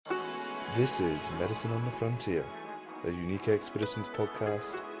This is Medicine on the Frontier, a unique expeditions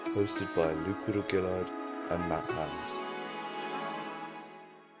podcast hosted by Luke Whittle-Gillard and Matt Hams.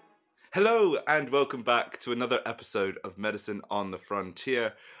 Hello and welcome back to another episode of Medicine on the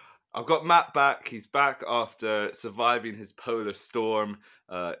Frontier. I've got Matt back. He's back after surviving his polar storm.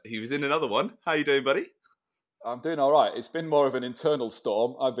 He was in another one. How you doing, buddy? I'm doing all right. It's been more of an internal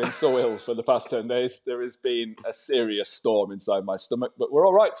storm. I've been so ill for the past 10 days. There has been a serious storm inside my stomach, but we're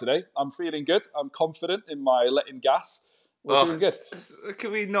all right today. I'm feeling good. I'm confident in my letting gas. We're doing good.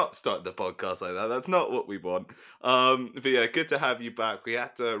 Can we not start the podcast like that? That's not what we want. But yeah, good to have you back. We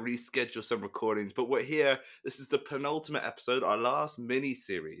had to reschedule some recordings, but we're here. This is the penultimate episode, our last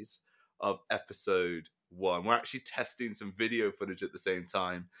mini-series of episode 1. We're actually testing some video footage at the same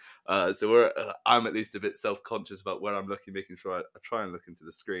time. So I'm at least a bit self-conscious about where I'm looking, making sure I try and look into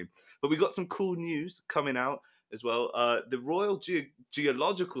the screen. But we got some cool news coming out as well. The Royal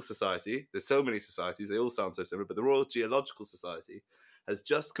Geological Society, there's so many societies, they all sound so similar, but the Royal Geological Society has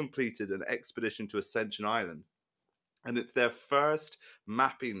just completed an expedition to Ascension Island. And it's their first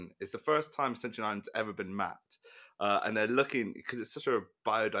mapping. It's the first time Ascension Island's ever been mapped. And they're looking, because it's such a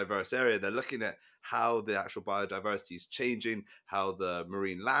biodiverse area, they're looking at how the actual biodiversity is changing, how the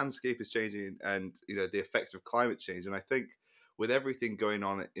marine landscape is changing, and the effects of climate change. And I think with everything going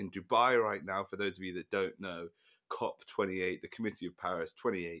on in Dubai right now, for those of you that don't know, COP28, the Committee of Paris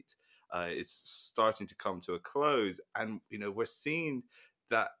 28, is starting to come to a close. And, we're seeing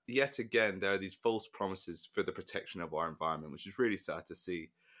that yet again, there are these false promises for the protection of our environment, which is really sad to see.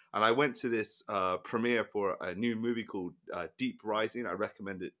 And I went to this premiere for a new movie called Deep Rising. I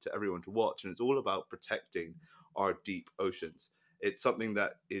recommend it to everyone to watch. And it's all about protecting our deep oceans. It's something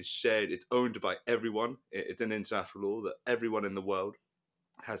that is shared. It's owned by everyone. It's an international law that everyone in the world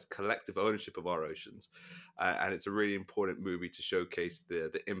has collective ownership of our oceans. And it's a really important movie to showcase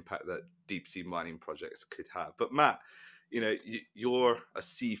the impact that deep sea mining projects could have. But Matt, you're a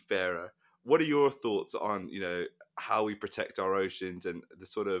seafarer. What are your thoughts on, how we protect our oceans and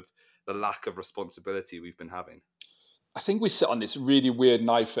the lack of responsibility we've been having? I think we sit on this really weird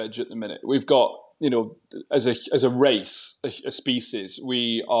knife edge at the minute. We've got, as a race, a species,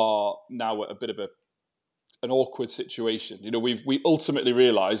 we are now at a bit of an awkward situation. We ultimately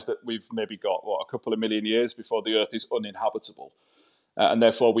realised that we've maybe got, a couple of million years before the Earth is uninhabitable. And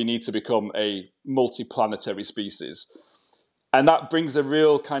therefore we need to become a multi-planetary species. And that brings a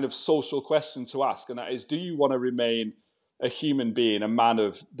real kind of social question to ask, and that is, do you want to remain a human being, a man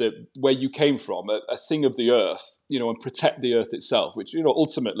of where you came from, a thing of the earth, and protect the earth itself, which,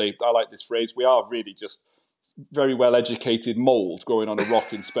 ultimately, I like this phrase, we are really just very well-educated mold growing on a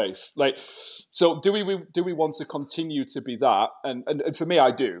rock in space. So do we want to continue to be that? And for me,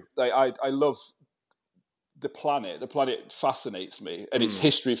 I do. I love the planet. The planet fascinates me, and its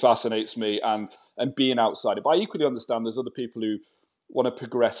history fascinates me, and being outside it. But I equally understand there's other people who want to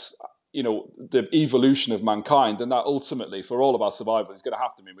progress, the evolution of mankind, and that ultimately, for all of our survival, is going to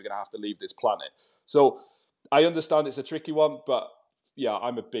have to mean we're going to have to leave this planet. So I understand it's a tricky one, but yeah,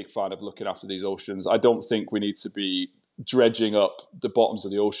 I'm a big fan of looking after these oceans. I don't think we need to be dredging up the bottoms of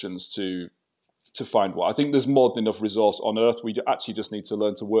the oceans to find what. I think there's more than enough resource on Earth. We actually just need to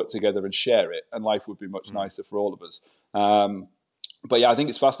learn to work together and share it, and life would be much nicer for all of us. But yeah, I think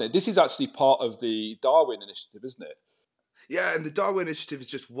it's fascinating. This is actually part of the Darwin Initiative, isn't it? Yeah, and the Darwin Initiative is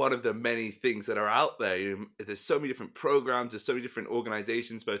just one of the many things that are out there. There's so many different programs, there's so many different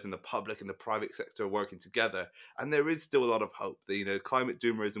organizations, both in the public and the private sector, working together. And there is still a lot of hope. Climate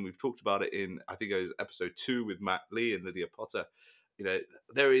doomerism, we've talked about it in, I think it was episode 2 with Matt Lee and Lydia Potter.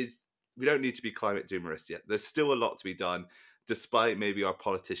 We don't need to be climate doomerists yet. There's still a lot to be done, despite maybe our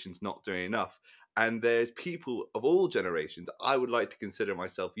politicians not doing enough. And there's people of all generations. I would like to consider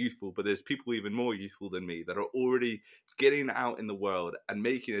myself youthful, but there's people even more youthful than me that are already getting out in the world and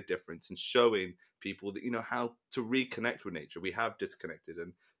making a difference and showing people that, how to reconnect with nature. We have disconnected,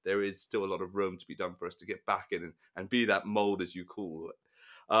 and there is still a lot of room to be done for us to get back in and be that mold, as you call it.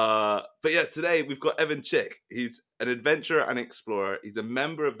 But yeah, today we've got Evan Chick. He's an adventurer and explorer. He's a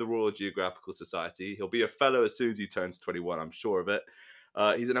member of the Royal Geographical Society. He'll be a fellow as soon as he turns 21, I'm sure of it.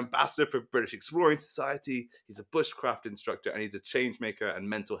 He's an ambassador for British Exploring Society. He's a bushcraft instructor, and he's a change maker and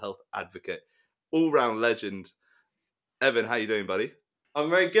mental health advocate. All-round legend. Evan, how you doing, buddy? I'm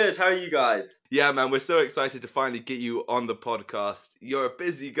very good. How are you guys? Yeah, man, we're so excited to finally get you on the podcast. You're a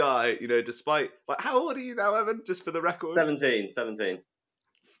busy guy, despite... how old are you now, Evan, just for the record? 17.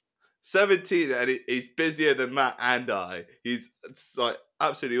 17, and he's busier than Matt and I. He's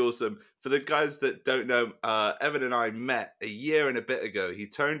absolutely awesome. For the guys that don't know, Evan and I met a year and a bit ago. He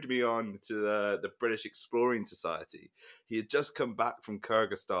turned me on to the British Exploring Society. He had just come back from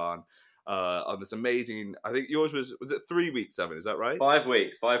Kyrgyzstan, on this amazing. I think yours was it 3 weeks, Evan? Is that right? 5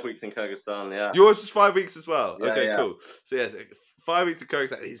 weeks. 5 weeks in Kyrgyzstan. Yeah. Yours was 5 weeks as well. Yeah, Okay, yeah. cool. So yes, 5 weeks in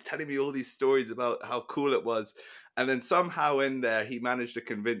Kyrgyzstan. He's telling me all these stories about how cool it was. And then somehow in there, he managed to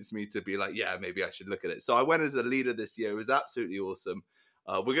convince me to be like, yeah, maybe I should look at it. So I went as a leader this year. It was absolutely awesome.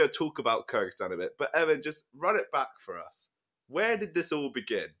 We're going to talk about Kyrgyzstan a bit. But Evan, just run it back for us. Where did this all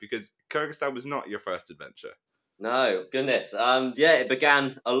begin? Because Kyrgyzstan was not your first adventure. No, goodness. Yeah, it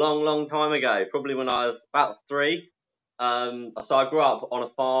began a long, long time ago. Probably when I was about 3. So I grew up on a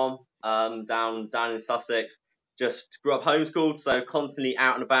farm down in Sussex. Just grew up homeschooled, so constantly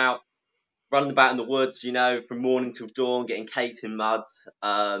out and about, running about in the woods, from morning till dawn, getting caked in mud,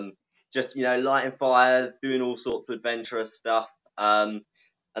 just, lighting fires, doing all sorts of adventurous stuff. And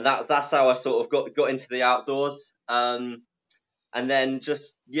that's how I sort of got into the outdoors. And then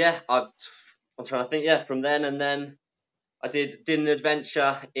just, I'm trying to think, from then, and then I did an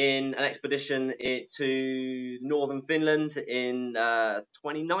adventure in an expedition to northern Finland in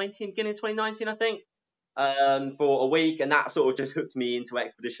 2019, beginning of 2019, I think, for a week, and that sort of just hooked me into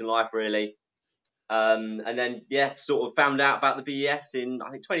expedition life, really. And then, sort of found out about the BES in, I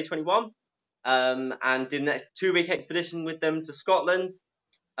think, 2021, and did an 2-week expedition with them to Scotland,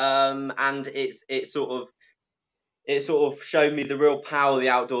 and it sort of showed me the real power the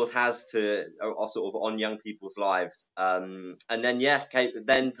outdoors has to sort of on young people's lives. And then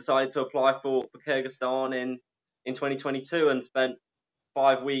then decided to apply for Kyrgyzstan in 2022 and spent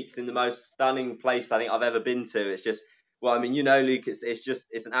 5 weeks in the most stunning place I think I've ever been to. It's just, well, I mean, Luke, it's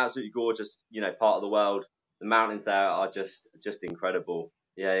an absolutely gorgeous, part of the world. The mountains there are just incredible.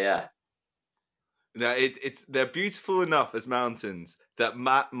 Yeah. Now, they're beautiful enough as mountains that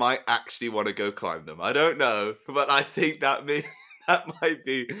Matt might actually want to go climb them. I don't know, but I think that might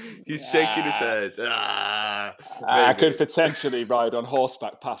be. He's shaking his head. I could potentially ride on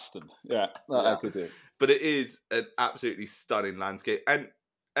horseback past them. Yeah, I could do. But it is an absolutely stunning landscape. And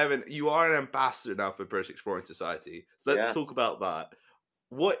Evan, you are an ambassador now for British Exploring Society. So let's talk about that.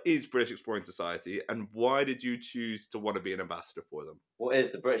 What is British Exploring Society, and why did you choose to want to be an ambassador for them? What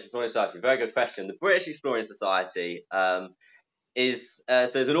is the British Exploring Society? Very good question. The British Exploring Society is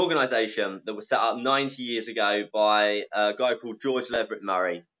an organisation that was set up 90 years ago by a guy called George Leverett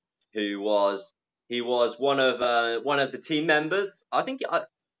Murray, who was one of the team members. I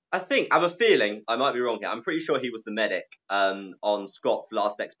have a feeling, I might be wrong here, I'm pretty sure he was the medic on Scott's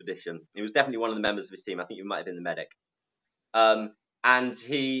last expedition. He was definitely one of the members of his team. I think he might have been the medic. And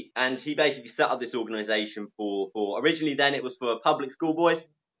he basically set up this organisation for originally then it was for public school boys,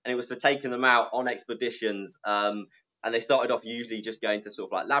 and it was for taking them out on expeditions. And they started off usually just going to sort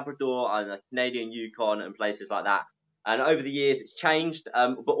of like Labrador and the Canadian Yukon and places like that. And over the years it's changed,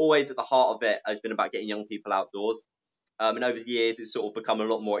 but always at the heart of it has been about getting young people outdoors. And over the years it's sort of become a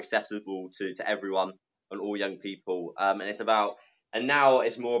lot more accessible to everyone and all young people. And now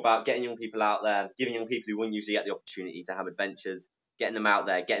it's more about getting young people out there, giving young people who wouldn't usually get the opportunity to have adventures, getting them out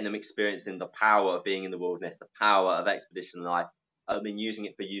there, getting them experiencing the power of being in the wilderness, the power of expedition life, and using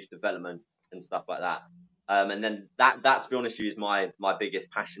it for youth development and stuff like that. And then that, to be honest with you, is my biggest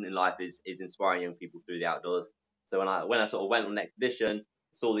passion in life is inspiring young people through the outdoors. So when I sort of went on an expedition,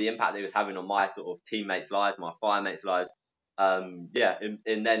 saw the impact it was having on my sort of teammates' lives, my firemates' lives, and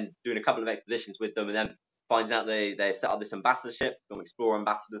then doing a couple of expeditions with them, and then finding out they've set up this ambassadorship, become Explorer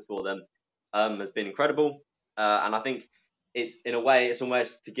ambassadors for them, has been incredible. And I think it's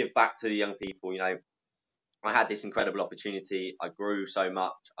almost to give back to the young people. I had this incredible opportunity. I grew so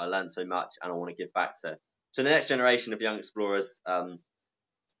much, I learned so much, and I want to give back to the next generation of young explorers.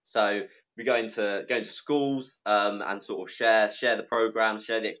 So we go into schools and sort of share the programs,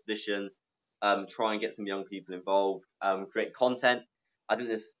 share the expeditions, try and get some young people involved, create content. I think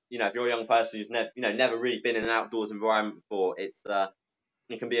this, if you're a young person who's never really been in an outdoors environment before, it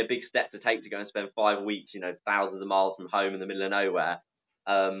can be a big step to take to go and spend 5 weeks, thousands of miles from home in the middle of nowhere.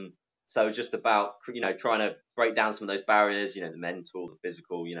 So just about, trying to break down some of those barriers, the mental, the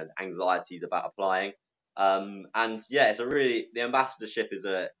physical, the anxieties about applying. The ambassadorship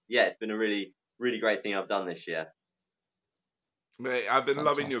it's been a really, really great thing I've done this year. Mate, I've been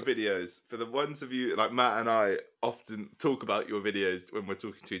loving your videos. For the ones of you, like Matt and I often talk about your videos when we're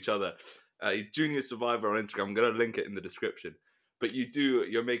talking to each other. He's Junior Survivor on Instagram. I'm going to link it in the description. But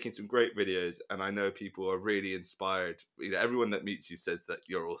you're making some great videos, and I know people are really inspired. Everyone that meets you says that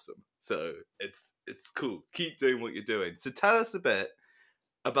you're awesome. So it's cool. Keep doing what you're doing. So tell us a bit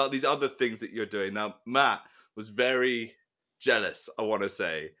about these other things that you're doing. Now, Matt was very jealous, I want to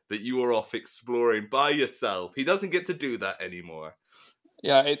say, that you were off exploring by yourself. He doesn't get to do that anymore.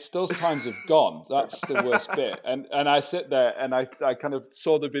 Yeah, it's those times have gone. That's the worst bit. And I sit there and I kind of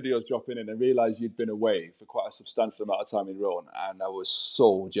saw the videos dropping in and realised you'd been away for quite a substantial amount of time in Rome, and I was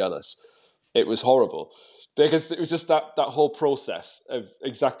so jealous. It was horrible because it was just that whole process of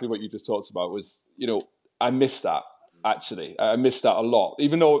exactly what you just talked about was, I missed that, actually. I missed that a lot.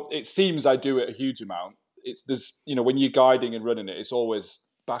 Even though it seems I do it a huge amount, there's when you're guiding and running it, it's always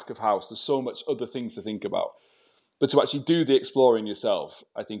back of house. There's so much other things to think about. But to actually do the exploring yourself,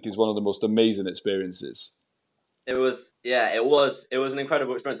 I think, is one of the most amazing experiences. It was an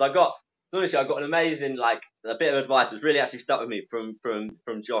incredible experience. I got an amazing, a bit of advice that's really actually stuck with me from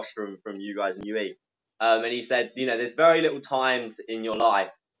Josh from you guys and UE. And he said, there's very little times in your life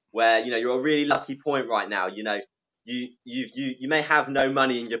where you're a really lucky point right now. You may have no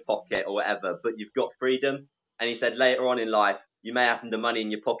money in your pocket or whatever, but you've got freedom. And he said later on in life, you may have the money in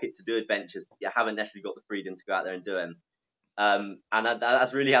your pocket to do adventures, but you haven't necessarily got the freedom to go out there and do them. And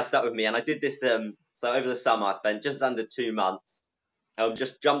that's really has stuck with me. And I did this. So over the summer, I spent just under 2 months. I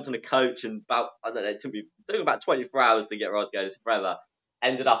just jumped on a coach, and it took about 24 hours to get where I was going. It's forever.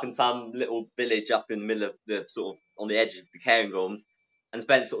 Ended up in some little village up in the middle of the sort of on the edge of the Cairngorms, and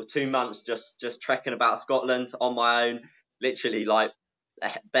spent sort of 2 months just trekking about Scotland on my own. Literally,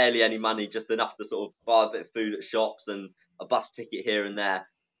 barely any money, just enough to sort of buy a bit of food at shops and a bus ticket here and there.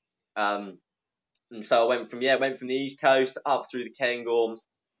 And so I went from the East Coast up through the Cairngorms.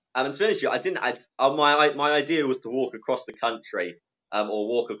 And to be honest with you, my idea was to walk across the country, or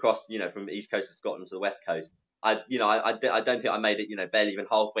walk across, from the East Coast of Scotland to the West Coast. I don't think I made it, barely even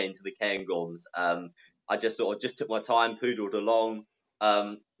halfway into the Cairngorms. I just took my time, poodled along.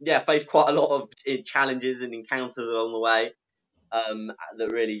 Faced quite a lot of challenges and encounters along the way.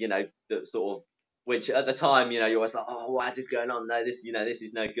 That really, that sort of, which at the time, you're always like, oh, why is this going on? No, this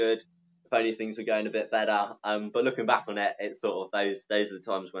is no good. If only things were going a bit better. But looking back on it, it's sort of those are the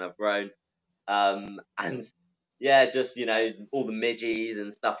times when I've grown. And yeah, just, all the midges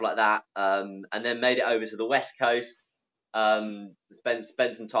and stuff like that. And then made it over to the West Coast.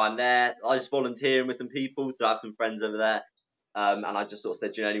 Spent some time there. I just volunteering with some people, so I have some friends over there. And I just sort of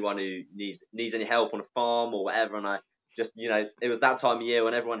said, anyone who needs any help on a farm or whatever, and I just, it was that time of year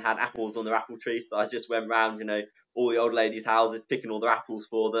when everyone had apples on their apple trees, so I just went round, all the old ladies' houses, picking all their apples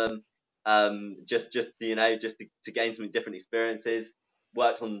for them, just to gain some different experiences.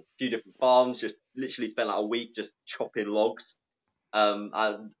 Worked on a few different farms, just literally spent a week just chopping logs. I'm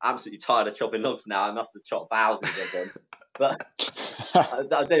absolutely tired of chopping logs now. I must have chopped thousands of them, but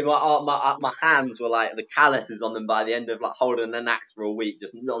I'll tell you, my hands were like the calluses on them by the end of holding an axe for a week,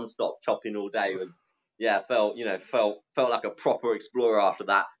 just non-stop chopping all day. Was felt like a proper explorer after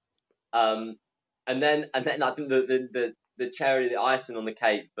that. And then I think the cherry, the icing on the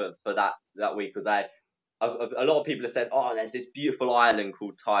cake for that week was a lot of people have said, oh, there's this beautiful island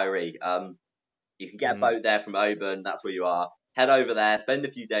called Tiree. You can get a boat there from Oban. That's where you are. Head over there, spend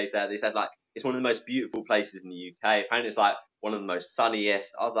a few days there. They said it's one of the most beautiful places in the UK. Apparently it's one of the most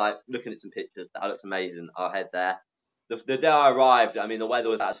sunniest. I was looking at some pictures. That looks amazing. I'll head there. The day I arrived, I mean, the weather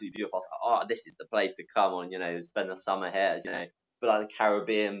was absolutely beautiful. I was like, oh, this is the place to come on, spend the summer here, but like the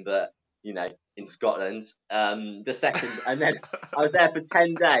Caribbean, but, in Scotland. The second, and then I was there for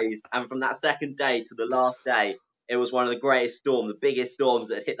 10 days. And from that second day to the last day, it was one of the greatest storms, the biggest storms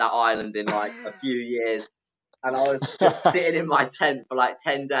that had hit that island in a few years. And I was just sitting in my tent for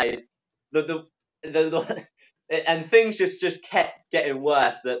 10 days. And things just kept getting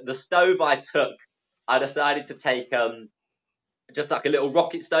worse. The stove I decided to take just a little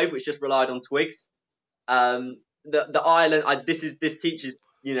rocket stove, which just relied on twigs. The island, this teaches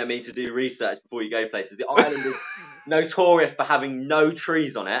me to do research before you go places. The island is notorious for having no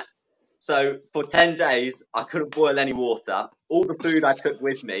trees on it. So for 10 days, I couldn't boil any water. All the food I took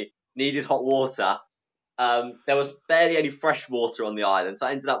with me needed hot water. There was barely any fresh water on the island, so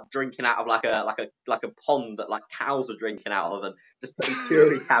I ended up drinking out of like a pond that cows were drinking out of, and just putting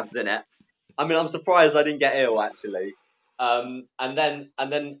Fury tabs in it. I mean, I'm surprised I didn't get ill actually. And then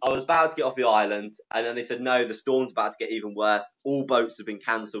I was about to get off the island, and then they said no, the storm's about to get even worse. All boats have been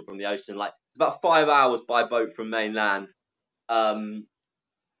cancelled from the ocean. About 5 hours by boat from mainland. And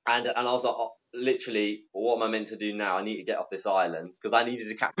I was like, oh, literally, what am I meant to do now? I need to get off this island because I needed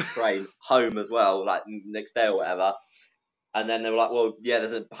to catch a train home as well, next day or whatever. And then they were like, well, yeah,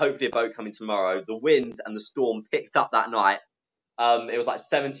 there's hopefully a boat coming tomorrow. The winds and the storm picked up that night. It was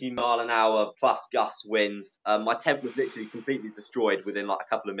 70 mile an hour plus gust winds. My tent was literally completely destroyed within a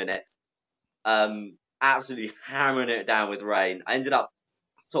couple of minutes. Absolutely hammering it down with rain. I ended up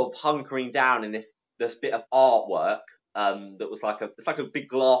sort of hunkering down in this bit of artwork. That was it's like a big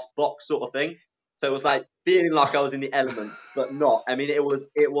glass box sort of thing. So it was like feeling like I was in the elements, but not. I mean, it was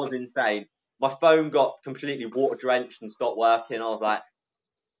insane. My phone got completely water drenched and stopped working. I was like,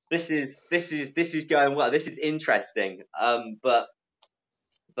 this is going well. This is interesting. But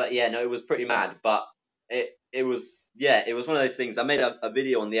yeah, no, it was pretty mad. But it was one of those things. I made a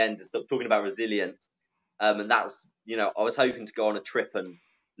video on the end talking about resilience. And that was, I was hoping to go on a trip and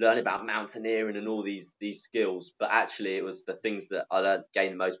learn about mountaineering and all these skills, but actually it was the things that I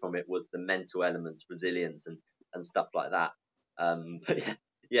gained the most from it was the mental elements, resilience and stuff like that. But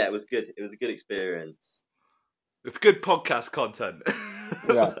yeah, it was good. It was a good experience. It's good podcast content.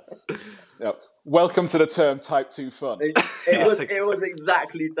 Yeah. Welcome to the term Type 2 fun. It was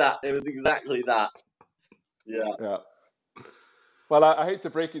exactly that. It was exactly that. Yeah. Well, I hate to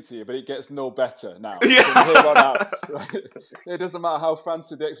break it to you, but it gets no better now. Yeah. From here on out, right? It doesn't matter how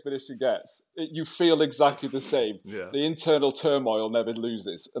fancy the expedition gets. You feel exactly the same. Yeah. The internal turmoil never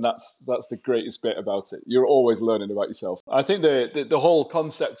loses, and that's the greatest bit about it. You're always learning about yourself. I think the whole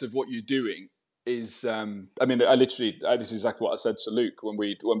concept of what you're doing is, I mean, this is exactly what I said to Luke when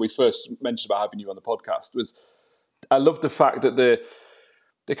we first mentioned about having you on the podcast. Was I love the fact that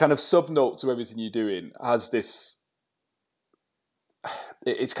the kind of subnote to everything you're doing has this.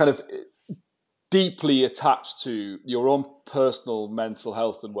 It's kind of deeply attached to your own personal mental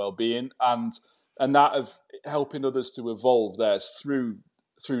health and well-being, and that of helping others to evolve theirs through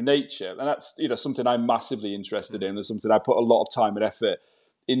nature. And that's something I'm massively interested in. There's something I put a lot of time and effort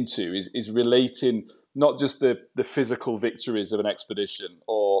into is relating not just the physical victories of an expedition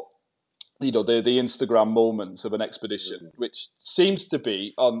or the Instagram moments of an expedition, which seems to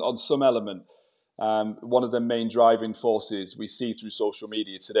be on some element. One of the main driving forces we see through social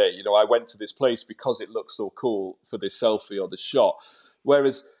media today. I went to this place because it looks so cool for this selfie or this shot.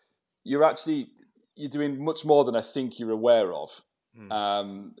 Whereas you're doing much more than I think you're aware of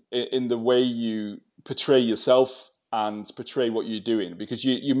in the way you portray yourself and portray what you're doing, because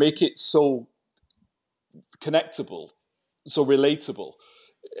you make it so connectable, so relatable.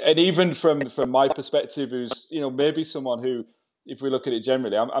 And even from my perspective, who's, maybe someone who, if we look at it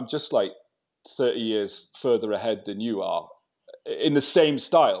generally, I'm just like 30 years further ahead than you are in the same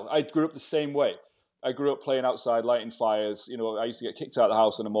style. I grew up the same way. I grew up playing outside, lighting fires. I used to get kicked out of the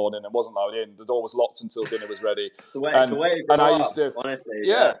house in the morning and wasn't allowed in. The door was locked until dinner was ready. It's the way to grow up, honestly.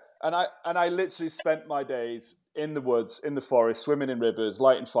 Yeah. And I literally spent my days in the woods, in the forest, swimming in rivers,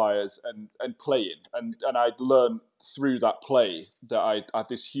 lighting fires and playing. And I'd learned through that play that I had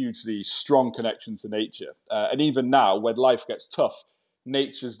this hugely strong connection to nature. And even now, when life gets tough,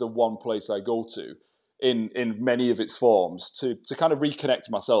 nature's the one place I go to in many of its forms to kind of reconnect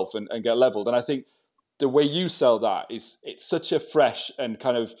myself and get leveled. And I think the way you sell that it's such a fresh and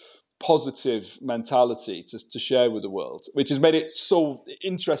kind of positive mentality to share with the world, which has made it so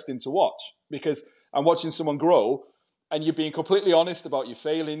interesting to watch, because I'm watching someone grow and you're being completely honest about your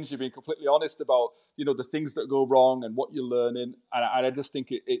failings, you're being completely honest about the things that go wrong and what you're learning, and I just think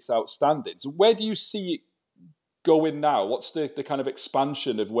it's outstanding. So where do you see it going now? What's the kind of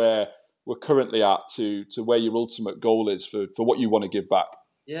expansion of where we're currently at to where your ultimate goal is for what you want to give back?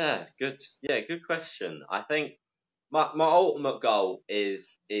 Yeah, good question. I think my ultimate goal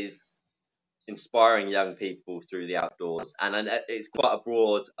is inspiring young people through the outdoors, and it's quite a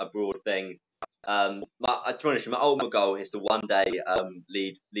broad thing. To be honest, my ultimate goal is to one day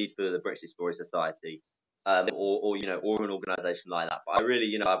lead for the British Exploring Society, or an organisation like that. But I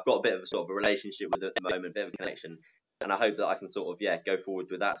really, I've got a bit of a sort of a relationship with it at the moment, a bit of a connection, and I hope that I can sort of go forward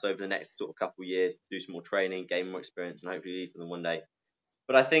with that. So over the next sort of couple of years, do some more training, gain more experience, and hopefully lead for them one day.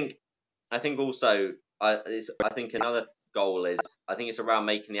 But I think also I think another goal is it's around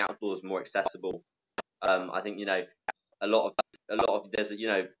making the outdoors more accessible. I think a lot of there's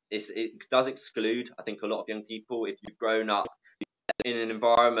it does exclude, I think, a lot of young people if you've grown up in an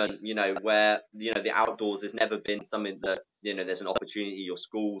environment where the outdoors has never been something that there's an opportunity your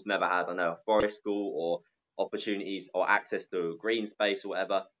school's never had. I know a forest school or opportunities or access to a green space or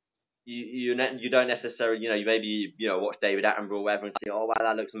whatever. You don't necessarily you maybe watch David Attenborough or whatever and say, oh wow,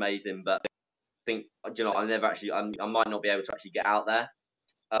 that looks amazing, but I think I never actually I might not be able to actually get out there,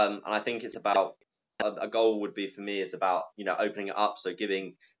 and I think it's about a goal would be for me is about opening it up, so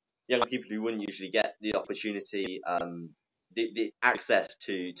giving young people who wouldn't usually get the opportunity the access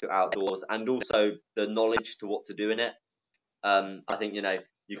to outdoors, and also the knowledge to what to do in it. I think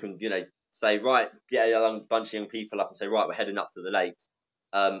you can say, right, get a bunch of young people up and say, right, we're heading up to the lakes.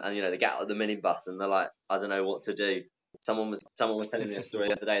 And they get out of the minibus and they're like, I don't know what to do. Someone was telling me a story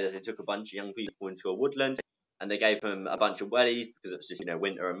the other day that they took a bunch of young people into a woodland and they gave them a bunch of wellies because it was just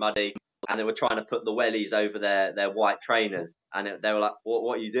winter and muddy, and they were trying to put the wellies over their white trainers, and they were like,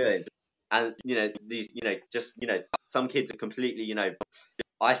 what are you doing? and these just some kids are completely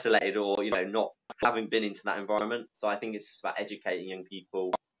isolated or not having been into that environment. So I think it's just about educating young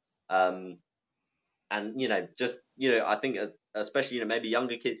people, and just I think especially maybe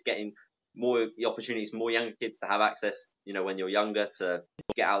younger kids getting more the opportunities, more younger kids to have access when you're younger to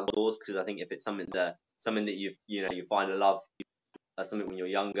get outdoors, because I think if it's something that you find a love something when you're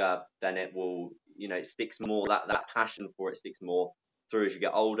younger, then it will it sticks more, that passion for it sticks more through as you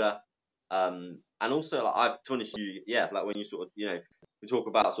get older. And also, like, I've to be honest with you, like when you sort of we talk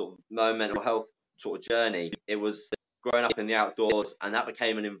about sort of my mental health sort of journey, it was growing up in the outdoors, and that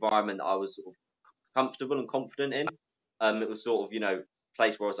became an environment that I was sort of comfortable and confident in. It was sort of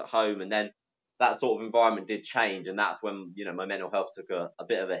place where I was at home, and then that sort of environment did change, and that's when my mental health took a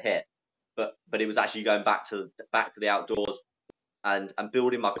bit of a hit. But it was actually going back to the outdoors and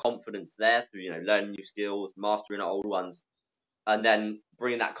building my confidence there through learning new skills, mastering old ones, and then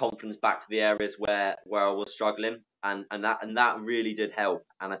bringing that confidence back to the areas where I was struggling, and that really did help.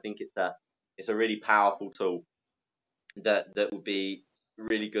 And I think it's a really powerful tool that would be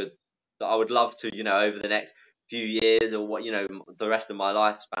really good, that I would love to over the next few years, or what the rest of my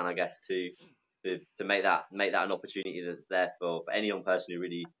lifespan, I guess, to make that an opportunity that's there for any young person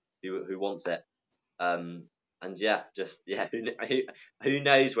who wants it. And who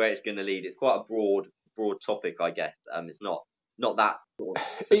knows where it's going to lead? It's quite a broad topic, I guess. It's not that sort of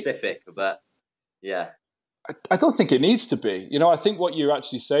specific, but yeah. I don't think it needs to be. I think what you're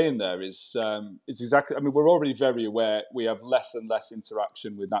actually saying there is exactly. I mean, we're already very aware we have less and less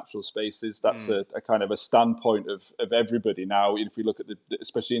interaction with natural spaces. That's a kind of a standpoint of everybody now. If we look at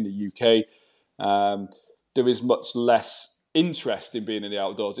especially in the UK, there is much less interest in being in the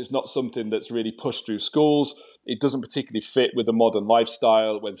outdoors. It's not something that's really pushed through schools. It doesn't particularly fit with the modern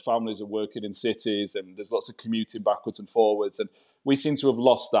lifestyle when families are working in cities and there's lots of commuting backwards and forwards. And we seem to have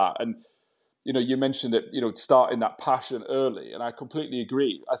lost that. And you mentioned it, starting that passion early, and I completely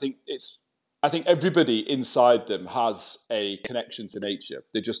agree. I think everybody inside them has a connection to nature.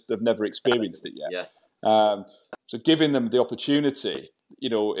 They've never experienced it yet. Yeah. So giving them the opportunity,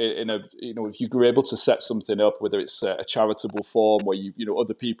 if you were able to set something up, whether it's a charitable form where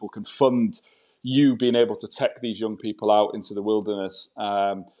other people can fund you being able to take these young people out into the wilderness,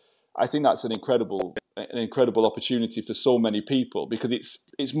 I think that's an incredible opportunity for so many people, because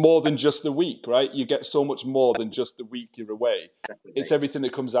it's more than just the week, right? You get so much more than just the week you're away. Definitely. It's everything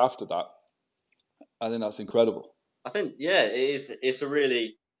that comes after that. I think that's incredible. I think it is. It's a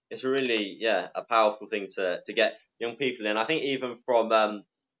really a powerful thing to get young people in. I think even from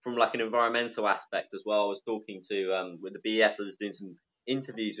like an environmental aspect as well. I was talking to with the BS. I was doing some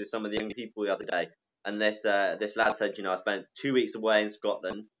interviews with some of the young people the other day, and this lad said, I spent 2 weeks away in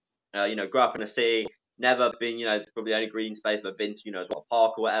Scotland. Grew up in a city, never been, probably the only green space I've been to, a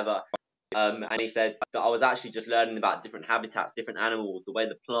park or whatever. And he said that I was actually just learning about different habitats, different animals, the way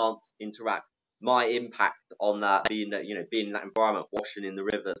the plants interact, my impact on that, being in that environment, washing in the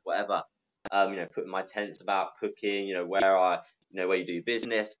rivers, whatever. Putting my tents about, cooking, where you do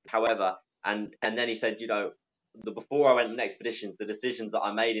business, however. And then he said, before I went on expeditions, the decisions that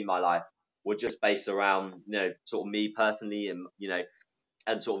I made in my life were just based around, sort of me personally, and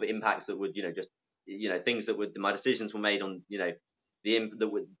and sort of impacts that would, things that would, my decisions were made on, that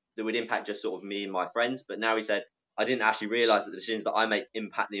would impact just sort of me and my friends. But now he said, I didn't actually realize that the decisions that I make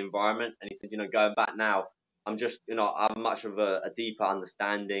impact the environment. And he said, going back now, I'm just, I have much of a deeper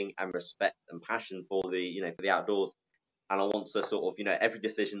understanding and respect and passion for the, for the outdoors. And I want to sort of, every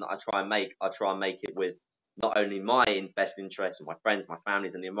decision that I try and make it with not only my best interests and my friends, my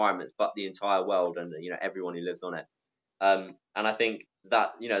families and the environments, but the entire world and, everyone who lives on it. And I think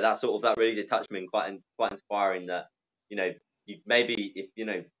that, that really did touch me, and quite inspiring that, you maybe if,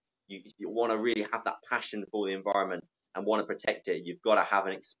 you want to really have that passion for the environment and want to protect it, you've got to have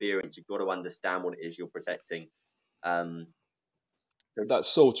an experience. You've got to understand what it is you're protecting. That's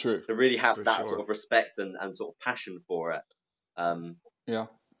so true. To really have that sort of respect and sort of passion for it. Yeah.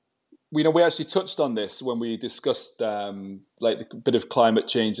 We actually touched on this when we discussed like the bit of climate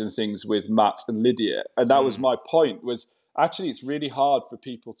change and things with Matt and Lydia. And that was my point, was actually it's really hard for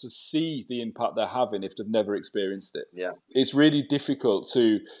people to see the impact they're having if they've never experienced it. Yeah. It's really difficult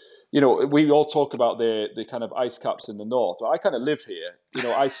to, we all talk about the kind of ice caps in the north. I kind of live here.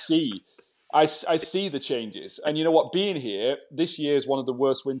 I see the changes. And you know what? Being here, this year is one of the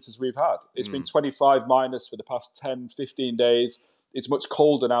worst winters we've had. It's been 25 minus for the past 10, 15 days. It's much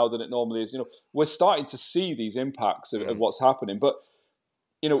colder now than it normally is. We're starting to see these impacts of what's happening. But,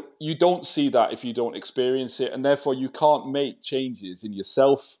 you don't see that if you don't experience it. And therefore, you can't make changes in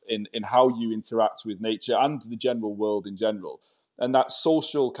yourself, in how you interact with nature and the general world in general, and that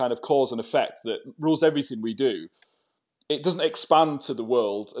social kind of cause and effect that rules everything we do, it doesn't expand to the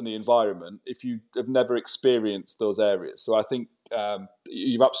world and the environment if you have never experienced those areas. So I think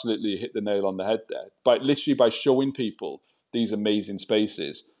you've absolutely hit the nail on the head there. By showing people these amazing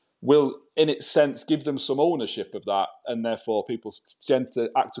spaces will, in its sense, give them some ownership of that, and therefore people tend to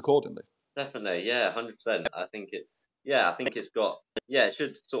act accordingly. Definitely, yeah, 100%. I think it's got, it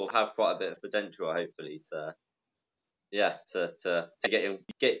should sort of have quite a bit of potential, hopefully, to get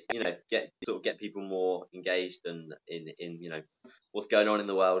people more engaged and in what's going on in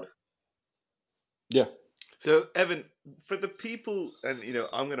the world. Yeah. So Evan, for the people, and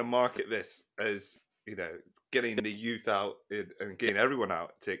I'm going to market this as getting the youth out and getting everyone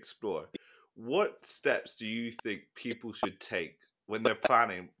out to explore. What steps do you think people should take when they're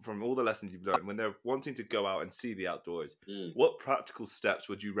planning, from all the lessons you've learned, when they're wanting to go out and see the outdoors? What practical steps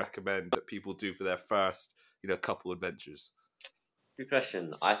would you recommend that people do for their first couple adventures? Good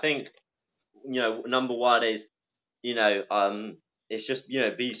question. I think number one is it's just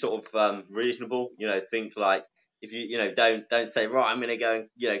be sort of reasonable. Think like, if you don't say, right, I'm going to go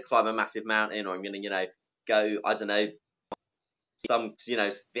and climb a massive mountain, or I'm going to go, I don't know, some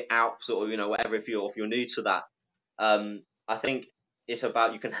the Alps, or whatever, if you're new to that. I think it's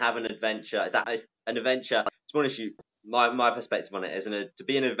about, you can have an adventure. Is an adventure? To be honest, my perspective on it is, to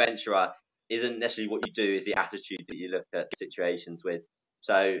be an adventurer isn't necessarily what you do, is the attitude that you look at situations with.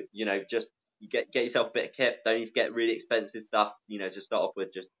 So just get yourself a bit of kit. Don't need to get really expensive stuff. Just start off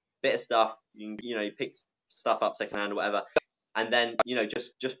with just a bit of stuff. You pick stuff up secondhand or whatever, and then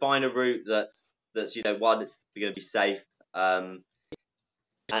just find a route that's one, it's going to be safe. And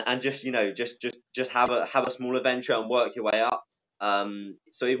just have a small adventure and work your way up.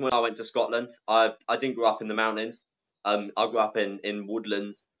 So even when I went to Scotland, I didn't grow up in the mountains. I grew up in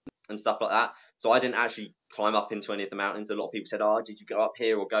woodlands and stuff like that. So I didn't actually climb up into any of the mountains. A lot of people said, "Oh, did you go up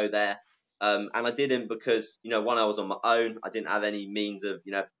here or go there?" And I didn't, because one, I was on my own. I didn't have any means of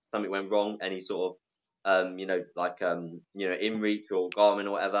something went wrong, any sort of InReach or Garmin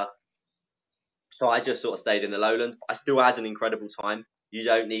or whatever. So I just sort of stayed in the lowlands. I still had an incredible time. You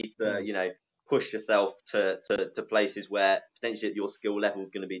don't need to, push yourself to places where potentially your skill level is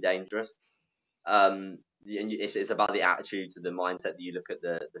going to be dangerous. And it's about the attitude, to the mindset that you look at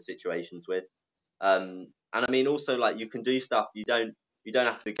the situations with. And I mean, also, like, you can do stuff. You don't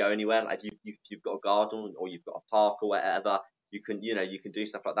have to go anywhere. Like, you've got a garden, or you've got a park or whatever. You can do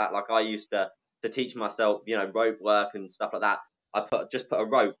stuff like that. Like, I used to teach myself, rope work and stuff like that. I just put a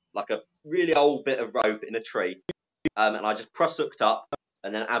rope, like a really old bit of rope, in a tree, and I just press-hooked up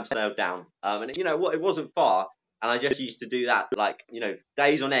and then abseiled down. And what, it wasn't far, and I just used to do that, like,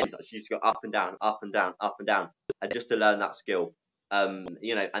 days on end. I just used to go up and down, up and down, up and down, and just to learn that skill. And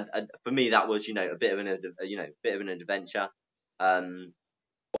for me, that was a bit of an adventure. I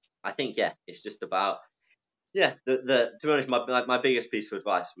think it's just about to be honest, my biggest piece of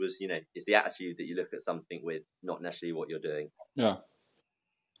advice was is the attitude that you look at something with, not necessarily what you're doing. Yeah,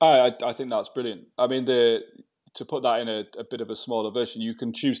 I think that's brilliant. I mean, to put that in a bit of a smaller version, you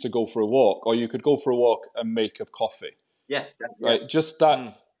can choose to go for a walk, or you could go for a walk and make a coffee. Yes, definitely. Right, just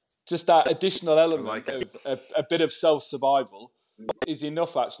that additional element of a bit of self-survival is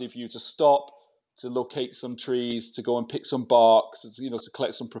enough, actually, for you to stop, to locate some trees, to go and pick some barks, to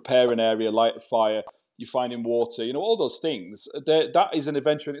collect some, prepare an area, light a fire. You finding water, all those things. That is an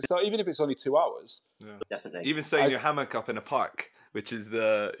adventure in itself, even if it's only 2 hours. Yeah. Definitely. Even setting your hammock up in a park, which is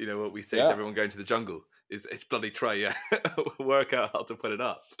what we say to everyone going to the jungle, is it's bloody try, work out how to put it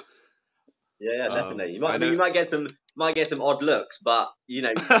up. Yeah, definitely. You might get some odd looks, but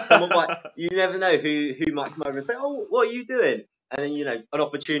someone might. You never know who might come over and say, "Oh, what are you doing?" And then an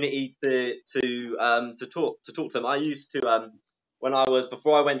opportunity to talk to them. I used to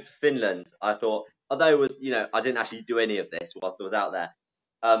before I went to Finland, I thought, although it was I didn't actually do any of this whilst I was out there,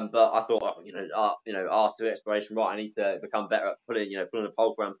 but I thought, after exploration, right, I need to become better at pulling a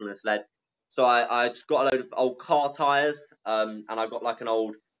pole around, pulling a sled. So I just got a load of old car tires, and I got like an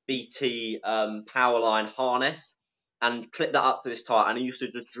old BT Powerline harness, and clipped that up to this tire, and I used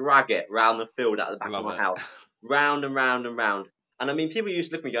to just drag it round the field at the back of my house, round and round and round. And I mean, people used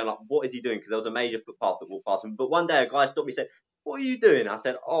to look at me going like, "What is he doing?" Because there was a major footpath that walked past me. But one day, a guy stopped me and said, "What are you doing?" I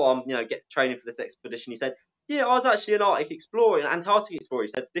said, "Oh, I'm get training for this expedition." He said, "Yeah, I was actually an Arctic explorer, an Antarctic explorer." He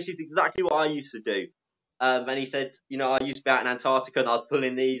said, "This is exactly what I used to do." And he said, I used to be out in Antarctica, and I was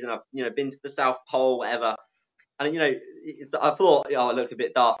pulling these, and I've been to the South Pole, whatever. And I thought, I looked a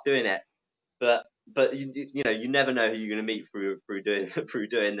bit daft doing it, but you never know who you're going to meet through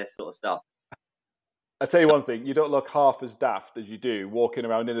doing this sort of stuff. I tell you one thing, you don't look half as daft as you do walking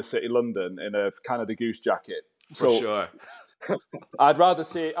around inner city London in a Canada Goose jacket So sure. I'd rather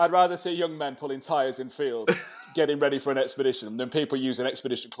see young men pulling tyres in fields, getting ready for an expedition, than people using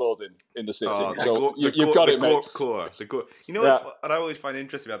expedition clothing in the city. You've got it, mate. Core. You know what I always find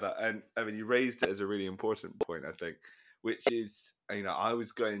interesting about that, and I mean, you raised it as a really important point, I think, which is, you know, I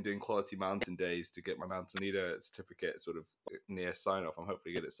was going and doing quality mountain days to get my mountain leader certificate sort of near sign off. I'm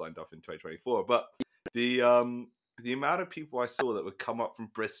hopefully get it signed off in 2024. But the amount of people I saw that would come up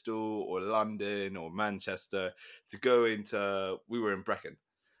from Bristol or London or Manchester to go into, we were in Brecon.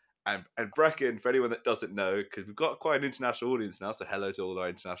 And Brecon, for anyone that doesn't know, because we've got quite an international audience now, so hello to all our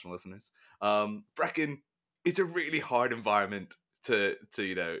international listeners. Brecon, it's a really hard environment to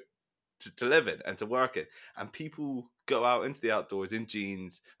live in and to work in. And people go out into the outdoors in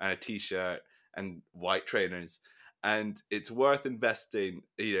jeans and a t-shirt and white trainers. And it's worth investing,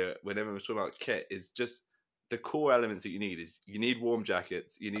 you know, whenever we're talking about kit, is just the core elements that you need. Is you need warm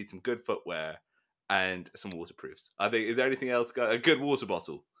jackets, you need some good footwear, and some waterproofs. I think, is there anything else? A good water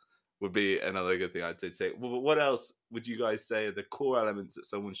bottle would be another good thing I'd say. Well, what else would you guys say are the core elements that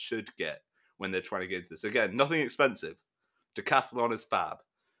someone should get when they're trying to get into this? Again, nothing expensive. Decathlon is fab.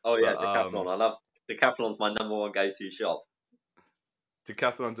 Oh yeah, Decathlon. I love Decathlon's my number one go-to shop.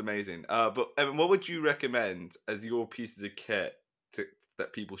 Decathlon's amazing. But Evan, what would you recommend as your pieces of kit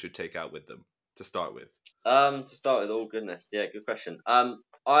that people should take out with them to start with? To start with, oh goodness, yeah, good question.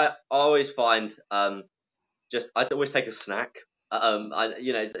 I always find I'd always take a snack.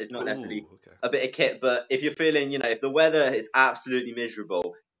 It's not necessarily a bit of kit, but if you're feeling, if the weather is absolutely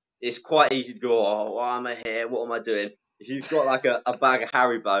miserable, it's quite easy to go, oh, why am I here? What am I doing? If you've got like a bag of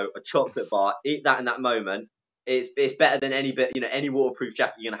Haribo, a chocolate bar, eat that in that moment. It's better than any waterproof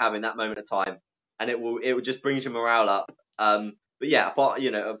jacket you're gonna have in that moment of time, and it will just bring your morale up. But yeah,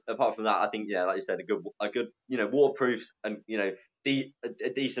 apart from that, I think, yeah, like you said, a good waterproof and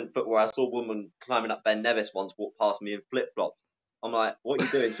a decent footwear. I saw a woman climbing up Ben Nevis once walk past me in flip flops. I'm like, what are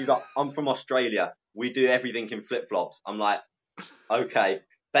you doing? She's like, I'm from Australia. We do everything in flip flops. I'm like, okay,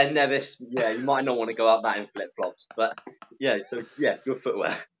 Ben Nevis. Yeah, you might not want to go up that in flip flops, but yeah, so yeah, good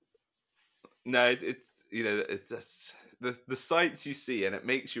footwear. No, it's just the sights you see, and it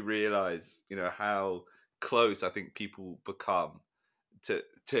makes you realize, how close I think people become to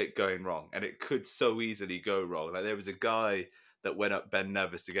it going wrong, and it could so easily go wrong. Like, there was a guy that went up Ben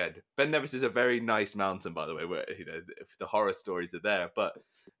Nevis again. Ben Nevis is a very nice mountain, by the way, where if the horror stories are there. But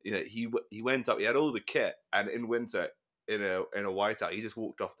he went up. He had all the kit, and in winter, in a whiteout, he just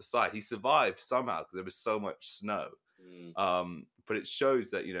walked off the side. He survived somehow because there was so much snow. But it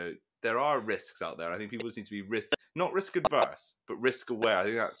shows that there are risks out there. I think people just need to be not risk adverse, but risk aware. I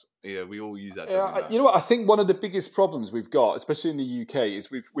think that's we all use that. You know what? I think one of the biggest problems we've got, especially in the UK, is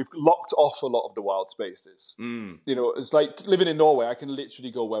we've locked off a lot of the wild spaces. It's like living in Norway. I can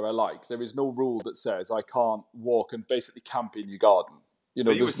literally go where I like. There is no rule that says I can't walk and basically camp in your garden.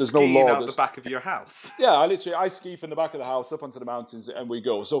 There's no law. Out the back of your house. Yeah, I ski from the back of the house up onto the mountains, and we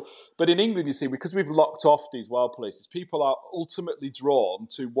go. So, but in England, you see, because we've locked off these wild places, people are ultimately drawn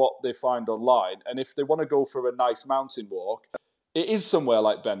to what they find online. And if they want to go for a nice mountain walk, it is somewhere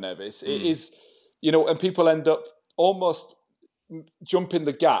like Ben Nevis. It is, and people end up almost jumping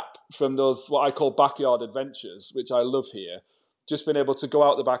the gap from those what I call backyard adventures, which I love here. Just been able to go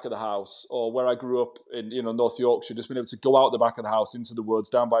out the back of the house, or where I grew up in, North Yorkshire, just been able to go out the back of the house into the woods,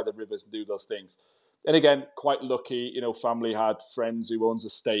 down by the rivers, and do those things. And again, quite lucky, family had friends who owns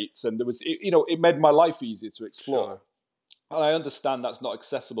estates, and there was, it made my life easier to explore. Sure. And I understand that's not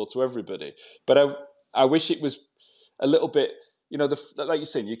accessible to everybody, but I wish it was a little bit, like you're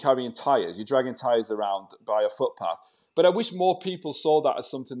saying, you're carrying tyres, you're dragging tyres around by a footpath. But I wish more people saw that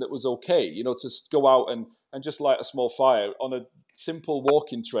as something that was okay, to go out and just light a small fire on a simple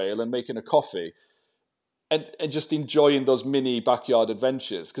walking trail and making a coffee and just enjoying those mini backyard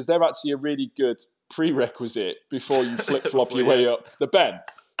adventures, because they're actually a really good prerequisite before you flip-flop your way up the Ben,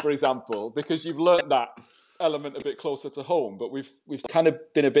 for example, because you've learnt that element a bit closer to home, but we've kind of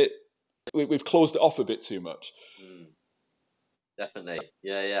been we've closed it off a bit too much. Definitely.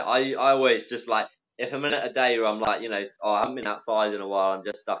 Yeah. I always just like, if I'm in a day where I'm like, I haven't been outside in a while, I'm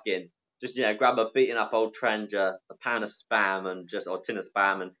just stuck in, just, grab a beaten up old Trencher, a pound of Spam or tin of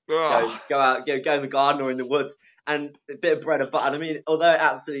Spam, and go out, go in the garden or in the woods, and a bit of bread and butter. I mean, although it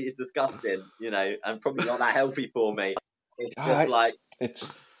absolutely is disgusting, and probably not that healthy for me, it's just like,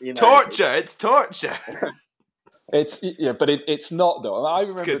 it's torture. It's torture. But it's not though. I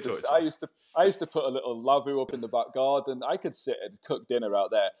remember this. I used to put a little lavabo up in the back garden. I could sit and cook dinner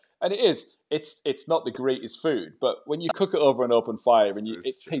out there, and it's not the greatest food, but when you cook it over an open fire,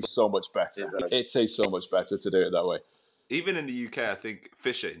 it tastes so much better. It tastes so much better to do it that way. Even in the UK, I think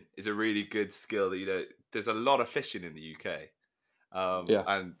fishing is a really good skill that there's a lot of fishing in the UK. Yeah.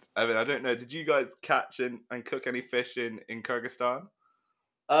 And I mean, I don't know, did you guys catch and cook any fish in Kyrgyzstan?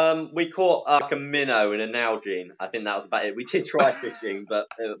 We caught like a minnow and a Nalgene. I think that was about it. We did try fishing, but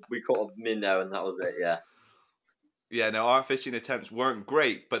we caught a minnow and that was it. Yeah. Yeah, no, our fishing attempts weren't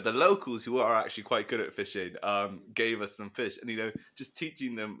great, but the locals who are actually quite good at fishing gave us some fish, and just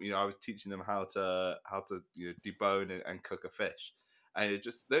teaching them. I was teaching them how to debone and cook a fish, and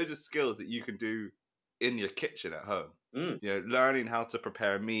those are skills that you can do in your kitchen at home. Learning how to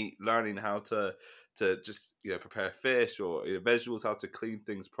prepare meat, learning how to just prepare fish or vegetables, how to clean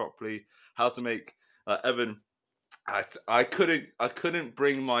things properly, how to make Evan. I couldn't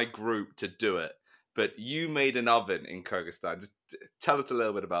bring my group to do it. But you made an oven in Kyrgyzstan. Just tell us a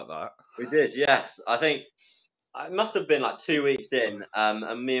little bit about that. We did, yes. I think it must have been like 2 weeks in,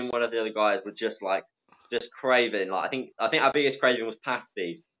 and me and one of the other guys were just craving. Like I think our biggest craving was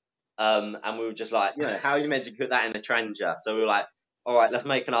pasties, and we were just like, how are you meant to cook that in a trencher? So we were like, all right, let's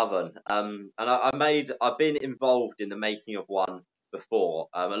make an oven. And I've been involved in the making of one before,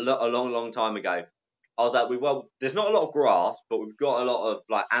 a long time ago. I was like, there's not a lot of grass, but we've got a lot of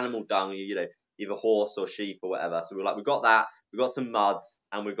like animal dung, either horse or sheep or whatever. So we're like, we've got that, we've got some muds,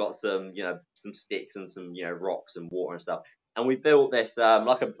 and we've got some, some sticks and some, rocks and water and stuff. And we built this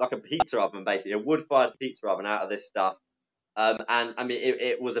like a pizza oven, basically a wood-fired pizza oven out of this stuff. And I mean,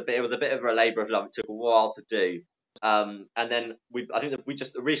 it was a bit of a labour of love. It took a while to do. And then I think that we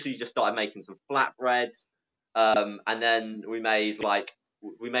just recently just started making some flatbreads. And then we made like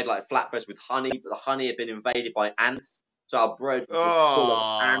flatbreads with honey, but the honey had been invaded by ants, so our bread was full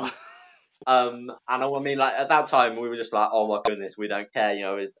of ants. And I mean, like at that time, we were just like, oh my goodness, we don't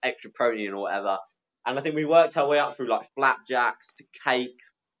care, it's extra protein or whatever. And I think we worked our way up through like flapjacks to cake,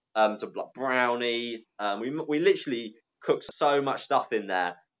 to like brownie. We literally cooked so much stuff in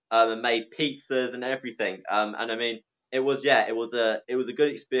there, and made pizzas and everything. And I mean, it was a good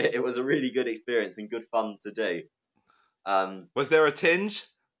experience. It was a really good experience and good fun to do. Was there a tinge?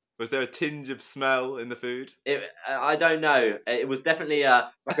 Was there a tinge of smell in the food? I don't know. It was definitely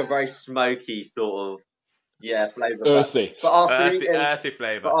like a very smoky sort of flavour. Earthy. Earthy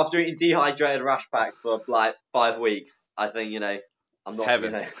flavour. But after eating dehydrated rash packs for like 5 weeks, I think I'm not.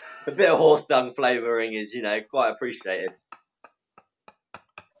 Heaven. A bit of horse dung flavouring is quite appreciated.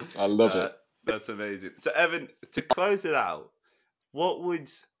 I love it. That's amazing. So Evan, to close it out, what would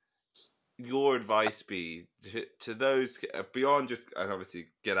your advice be to those beyond just, and obviously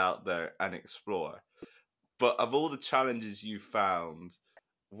get out there and explore, but of all the challenges you found,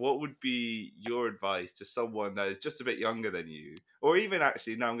 what would be your advice to someone that is just a bit younger than you, or even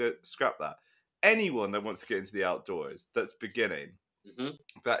actually, now I'm going to scrap that, anyone that wants to get into the outdoors that's beginning,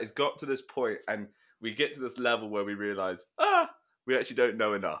 that has got to this point and we get to this level where we realize, we actually don't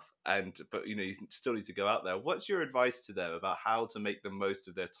know enough, but you still need to go out there. What's your advice to them about how to make the most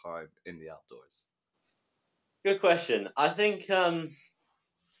of their time in the outdoors? Good question. I think good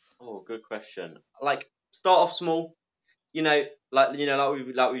question. Like, start off small. We've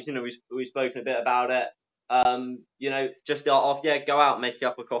spoken a bit about it. Just start off, go out, make a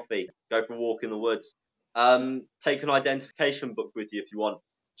cup of coffee, go for a walk in the woods. Take an identification book with you if you want,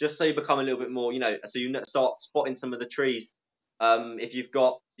 just so you become a little bit more, so you start spotting some of the trees. If you've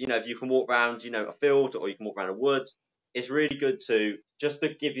got, if you can walk around, a field, or you can walk around a woods, it's really good to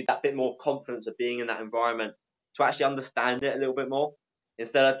give you that bit more confidence of being in that environment, to actually understand it a little bit more,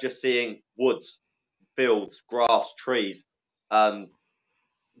 instead of just seeing woods, fields, grass, trees,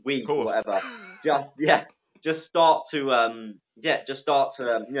 weeds, whatever. Just start to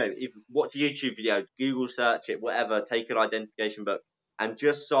watch a YouTube video, Google search it, whatever, take an identification book, and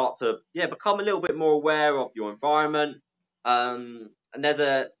just start to become a little bit more aware of your environment. And there's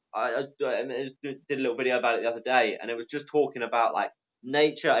I did a little video about it the other day, and it was just talking about like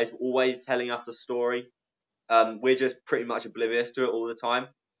nature is always telling us a story. We're just pretty much oblivious to it all the time.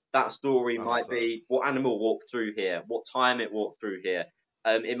 That story might be what animal walked through here, what time it walked through here.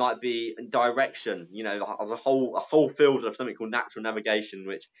 It might be direction, a whole field of something called natural navigation,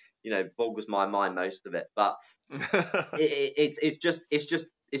 which boggles my mind, most of it. But it's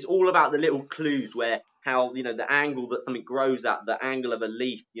all about the little clues, where how the angle that something grows at, the angle of a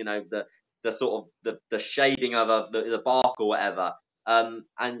leaf, the sort of the shading of the bark or whatever. And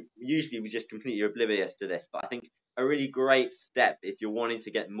usually we're just completely oblivious to this. But I think a really great step, if you're wanting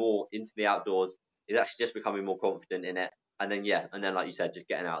to get more into the outdoors, is actually just becoming more confident in it. And then like you said, just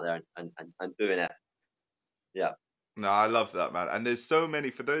getting out there and doing it. Yeah. No, I love that, man. And there's so many,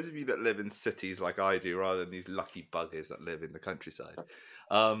 for those of you that live in cities like I do, rather than these lucky buggers that live in the countryside.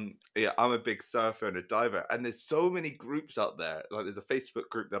 Yeah, I'm a big surfer and a diver, and there's so many groups out there. Like there's a Facebook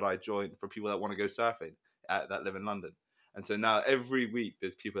group that I joined for people that want to go surfing that live in London. And so now every week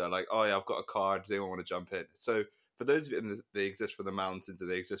there's people that are like, oh yeah, I've got a car. Does anyone want to jump in? So for those of you, and they exist for the mountains and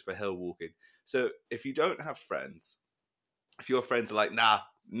they exist for hill walking. So if you don't have friends, if your friends are like, nah,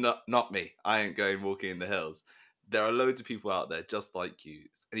 not me, I ain't going walking in the hills. There are loads of people out there just like you,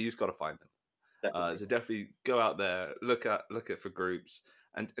 and you just got to find them. Definitely. So definitely go out there, look at for groups,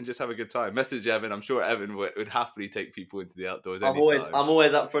 and just have a good time. Message Evan. I'm sure Evan would happily take people into the outdoors anytime. I'm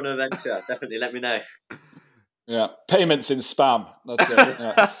always up for an adventure. Definitely, let me know. Yeah, payments in spam. That's it.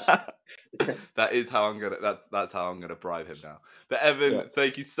 Yeah. That is how I'm gonna. That's how I'm gonna bribe him now. But Evan,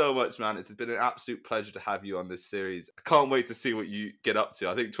 thank you so much, man. It's been an absolute pleasure to have you on this series. I can't wait to see what you get up to.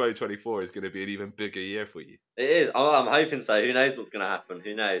 I think 2024 is going to be an even bigger year for you. It is. Oh, I'm hoping so. Who knows what's going to happen?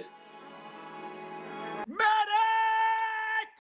 Who knows?